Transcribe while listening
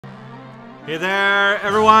Hey there,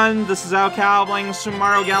 everyone. This is Al playing Super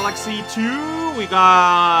Mario Galaxy 2. We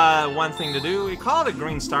got one thing to do. We call it a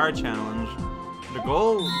Green Star Challenge. The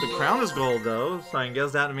crown is gold, though, so I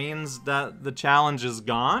guess that means that the challenge is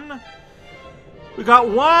gone. We got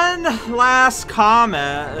one last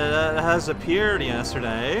comet that has appeared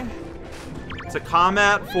yesterday. It's a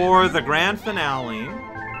comet for the grand finale.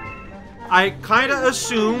 I kind of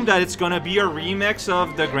assumed that it's gonna be a remix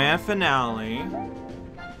of the grand finale.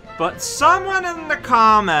 But someone in the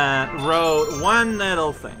comment wrote one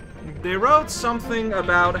little thing. They wrote something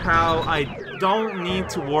about how I don't need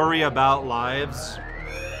to worry about lives.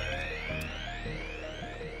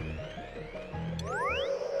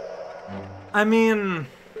 I mean,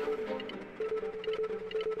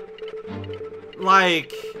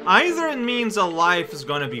 like, either it means a life is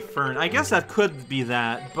gonna be furnished. I guess that could be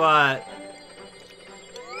that, but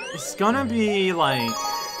it's gonna be like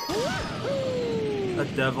a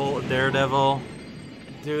daredevil,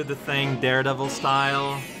 do the thing Daredevil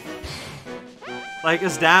style. Like,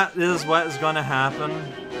 is what is gonna happen?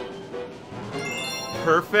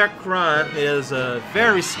 Perfect Run is a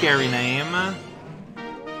very scary name.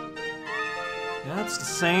 Yeah, it's the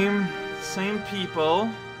same people.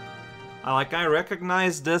 I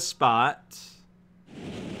recognize this spot.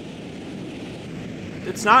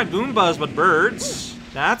 It's not Goombas, but birds.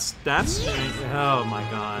 That's oh my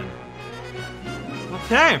god.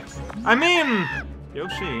 Okay, I mean,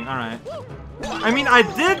 Yoshi, alright. I mean, I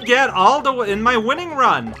did get all the way, in my winning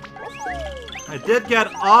run, I did get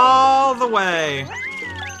all the way,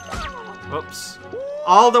 whoops,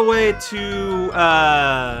 all the way to,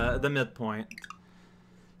 the midpoint.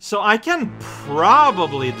 So I can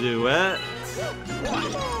probably do it.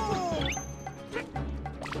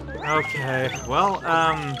 Okay, well,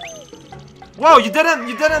 whoa, you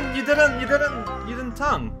didn't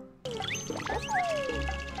tongue.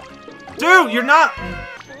 Dude, you're not...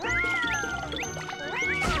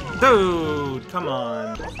 Dude, come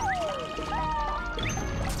on.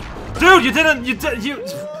 Dude, you...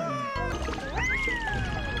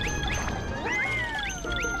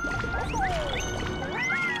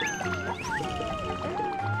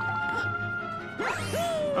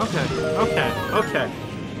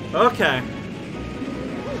 Okay.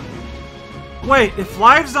 Wait, if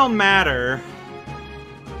lives don't matter...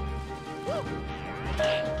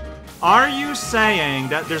 Are you saying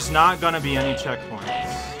that there's not gonna be any checkpoints?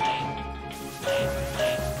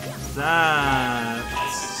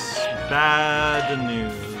 That's bad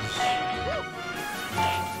news.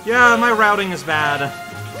 Yeah, my routing is bad.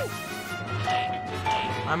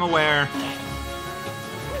 I'm aware.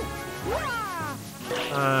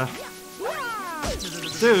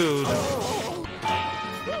 Dude.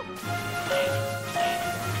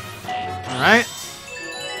 Alright.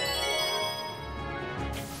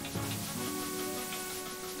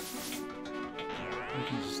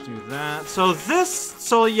 Just do that.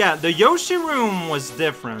 So yeah, the Yoshi room was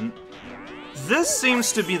different. This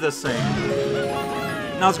seems to be the same.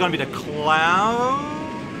 Now it's gonna be the cloud.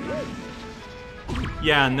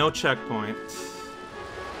 Yeah, no checkpoint.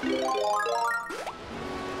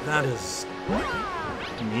 That is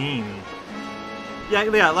mean.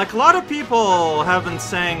 Yeah, like a lot of people have been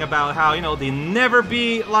saying about how, you know, they never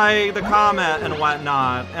beat, like, the comet and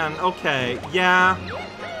whatnot. And okay, yeah,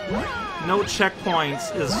 no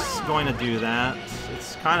checkpoints is going to do that.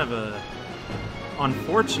 It's kind of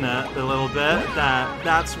unfortunate a little bit that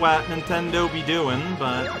that's what Nintendo be doing,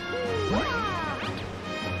 but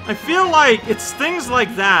I feel like it's things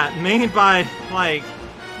like that made by, like,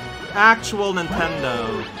 actual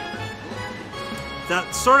Nintendo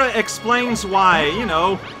that sort of explains why, you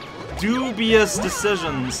know, dubious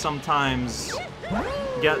decisions sometimes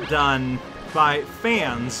get done by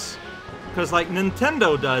fans. Because, like,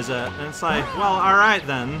 Nintendo does it, and it's like, well, alright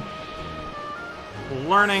then.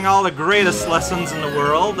 Learning all the greatest lessons in the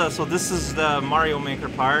world, so this is the Mario Maker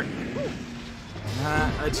part.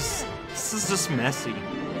 This is just messy.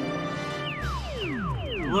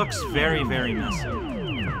 It looks very, very messy. So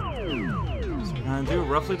we're gonna do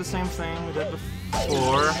roughly the same thing we did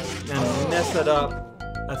before, and mess it up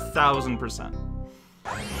 1000%.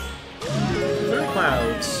 3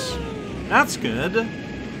 clouds. That's good.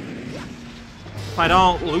 If I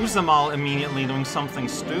don't lose them all immediately doing something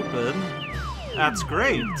stupid, that's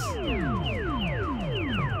great.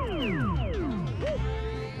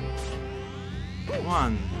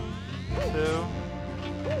 One, 2,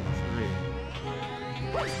 3.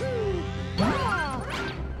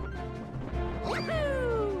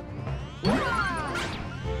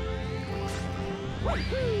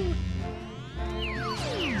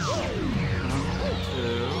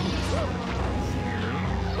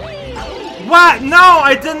 What? No,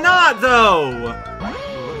 I did not, though!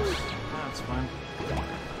 That's fine.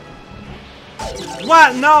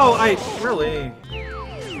 What? No, I... Really?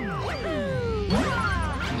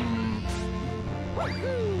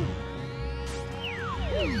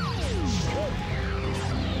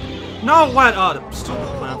 No, what? Oh, the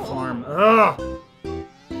stupid platform. Ugh.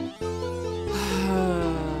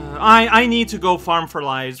 I need to go farm for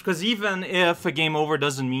lives, because even if a game over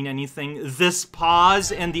doesn't mean anything, this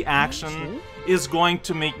pause and the action is going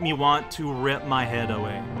to make me want to rip my head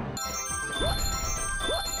away.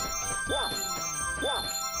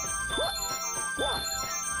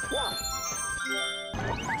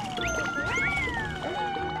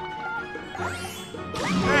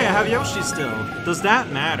 Hey, I have Yoshi still. Does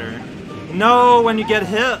that matter? No, when you get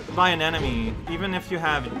hit by an enemy, even if you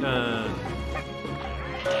have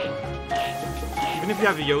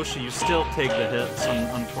Yoshi, you still take the hits,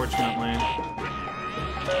 unfortunately.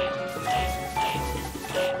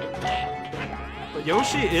 But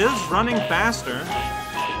Yoshi is running faster.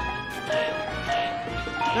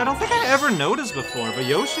 Yeah, I don't think I ever noticed before, but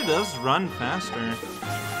Yoshi does run faster.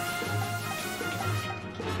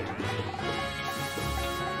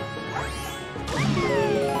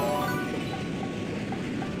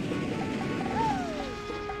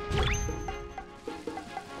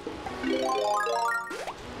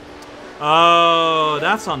 Oh,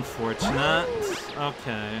 that's unfortunate.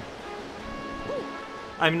 Okay.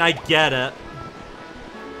 I mean, I get it.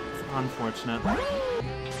 It's unfortunate.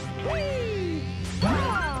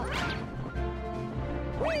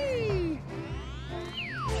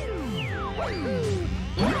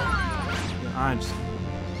 I just...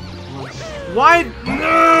 Why?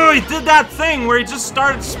 No, he did that thing where he just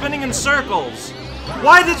started spinning in circles.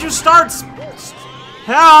 Why did you start?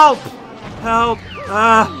 Help! Help!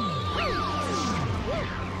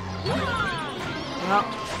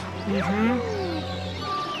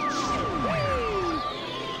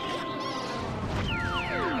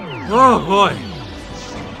 Oh boy.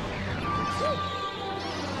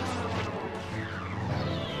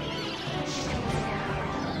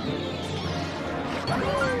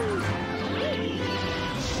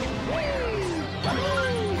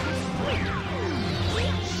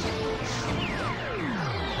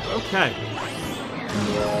 Okay.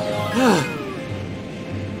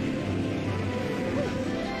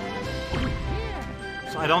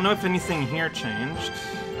 So I don't know if anything here changed.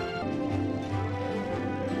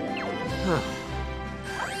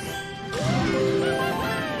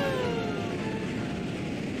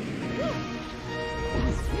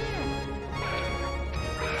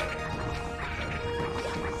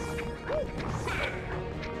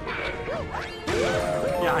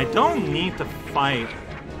 Yeah, I don't need to fight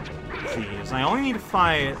these. I only need to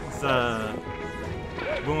fight the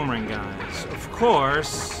boomerang guys. Of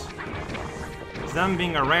course, them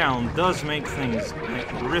being around does make things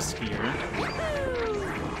riskier.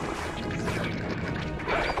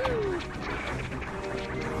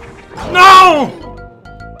 No!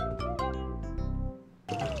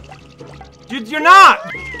 Dude, you're not!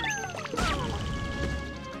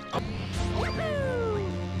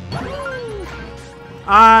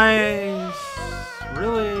 I...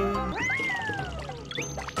 really...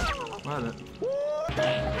 What?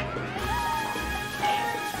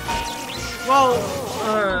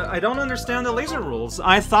 Well, I don't understand the laser rules.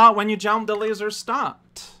 I thought when you jump, the laser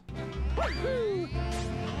stopped.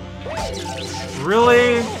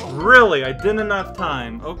 Really? Really? I didn't enough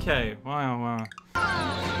time. Okay. Wow.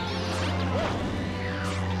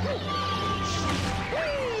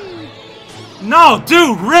 No,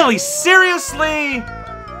 dude, really? Seriously?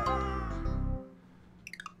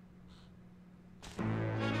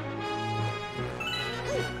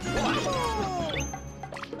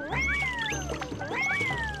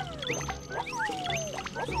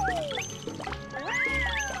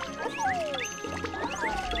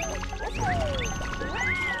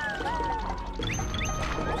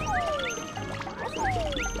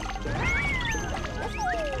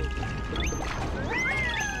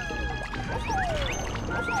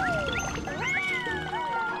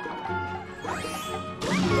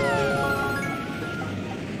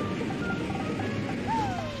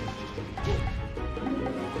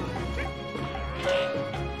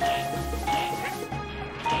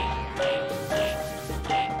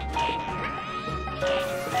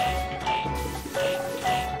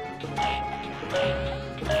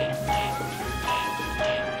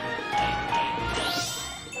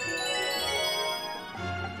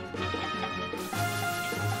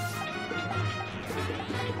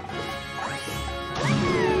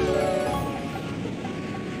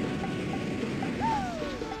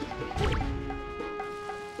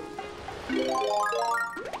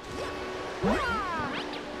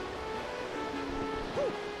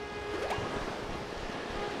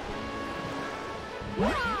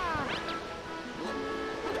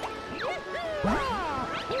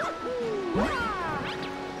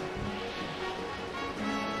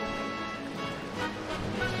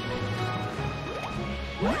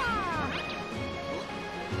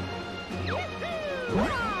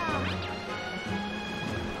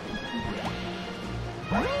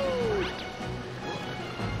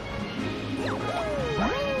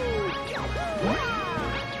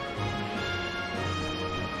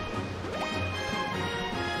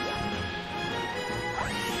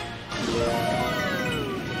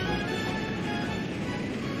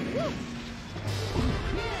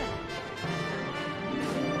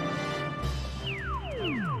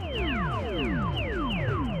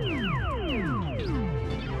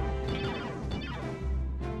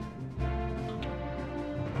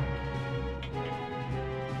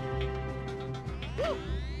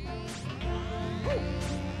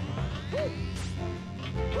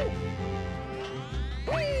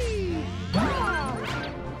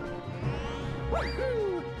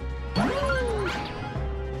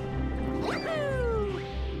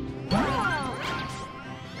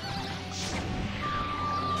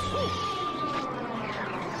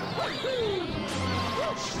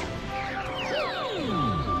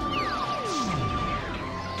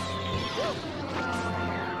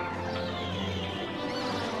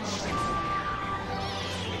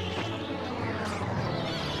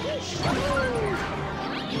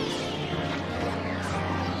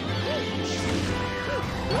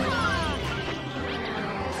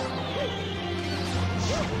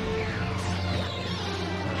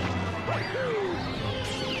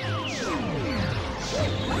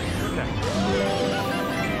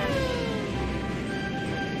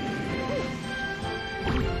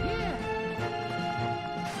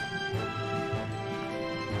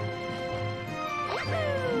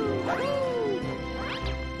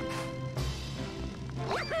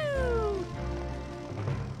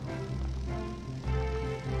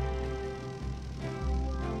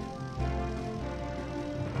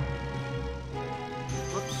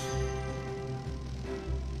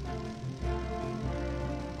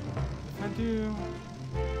 do.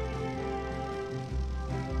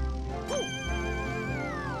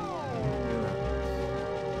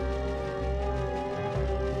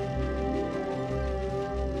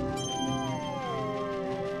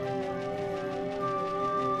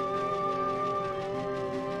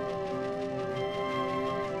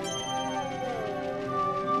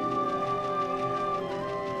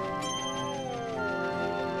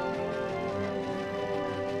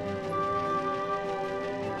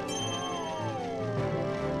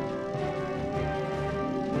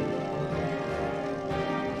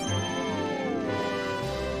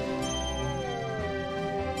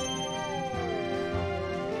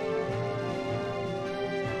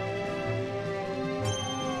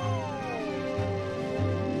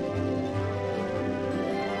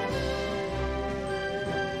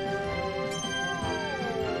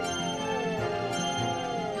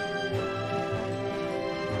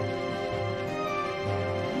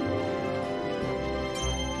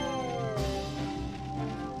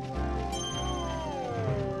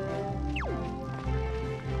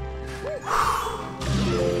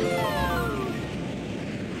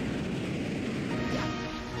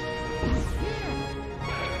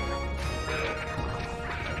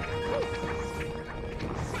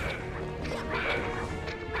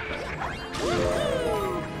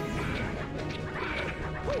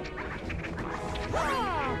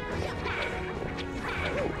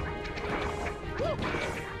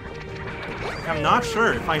 I'm not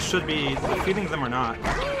sure if I should be defeating them or not. Okay,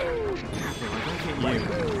 I'm gonna hit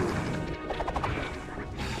you.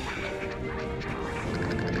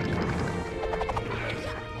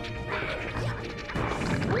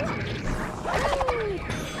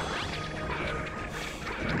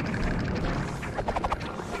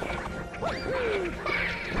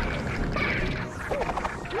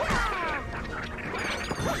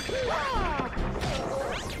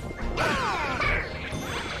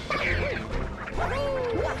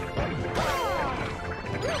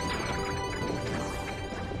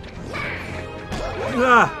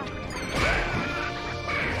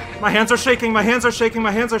 My hands are shaking, my hands are shaking,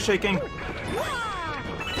 my hands are shaking.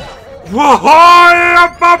 Whoa!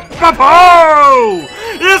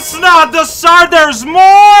 It's not the start, there's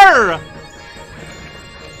more!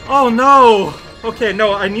 Oh no! Okay,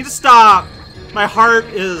 no, I need to stop. My heart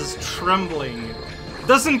is trembling. It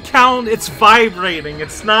doesn't count, it's vibrating,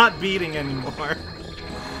 it's not beating anymore.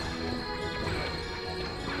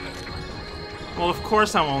 Well, of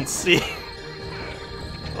course I won't see.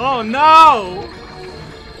 Oh no!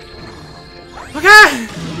 Okay!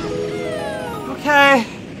 Okay.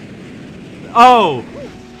 Oh!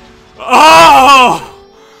 Oh!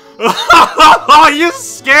 Oh, you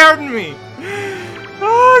scared me!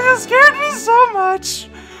 Oh, you scared me so much!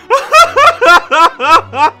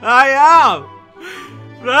 I am!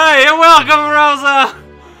 Hey, you're welcome, Rosa!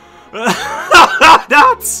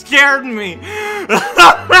 That scared me!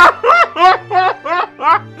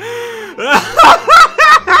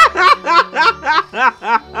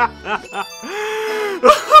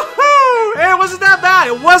 It wasn't that bad!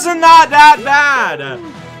 It wasn't not that bad!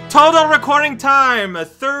 Total recording time,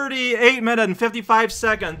 38 minutes and 55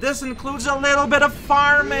 seconds. This includes a little bit of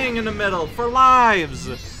farming in the middle for lives.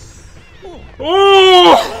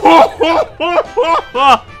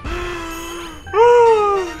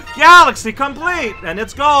 Galaxy complete, and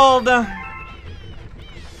it's gold.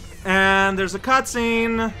 And there's a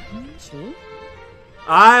cutscene.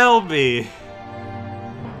 I'll be.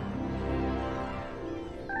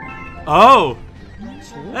 Oh.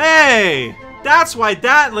 Hey! That's why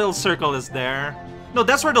that little circle is there. No,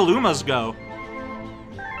 that's where the Lumas go.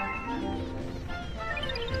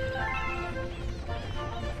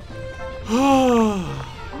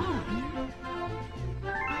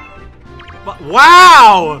 But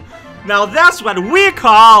wow! Now that's what we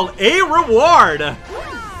call a reward!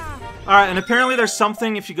 Alright, and apparently there's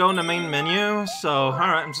something if you go in the main menu, so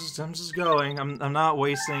alright, I'm just going. I'm not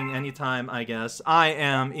wasting any time, I guess. I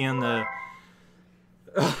am in the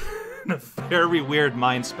in a very weird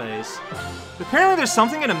mind space. Apparently there's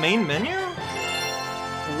something in the main menu?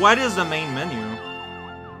 What is the main menu?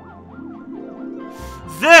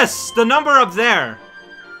 This! The number up there!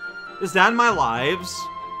 Is that my lives?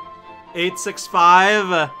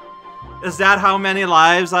 865? Is that how many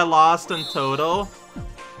lives I lost in total?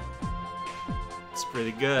 It's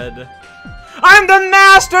pretty good. I'm the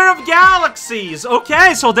master of galaxies!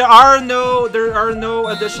 Okay, so there are no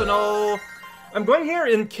additional... I'm going here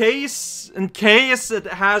in case it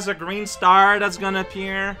has a green star that's gonna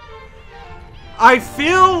appear. I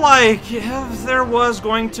feel like if there was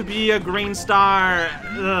going to be a green star,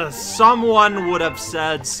 someone would have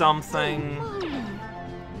said something.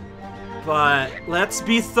 But let's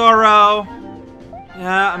be thorough.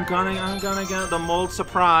 Yeah, I'm gonna get the mold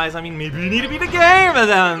surprise. I mean, maybe you need to beat the game, and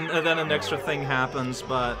then an extra thing happens.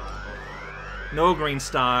 But no green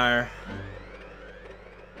star.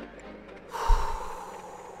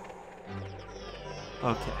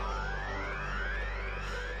 Okay.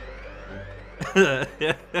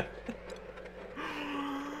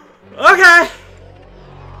 Okay.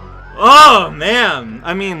 Oh man,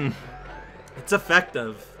 I mean, it's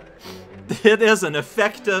effective. It is an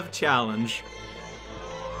effective challenge.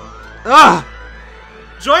 Ugh.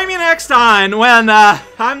 Join me next time when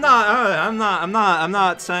I'm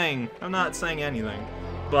not saying anything,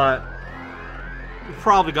 but you're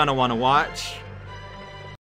probably gonna want to watch.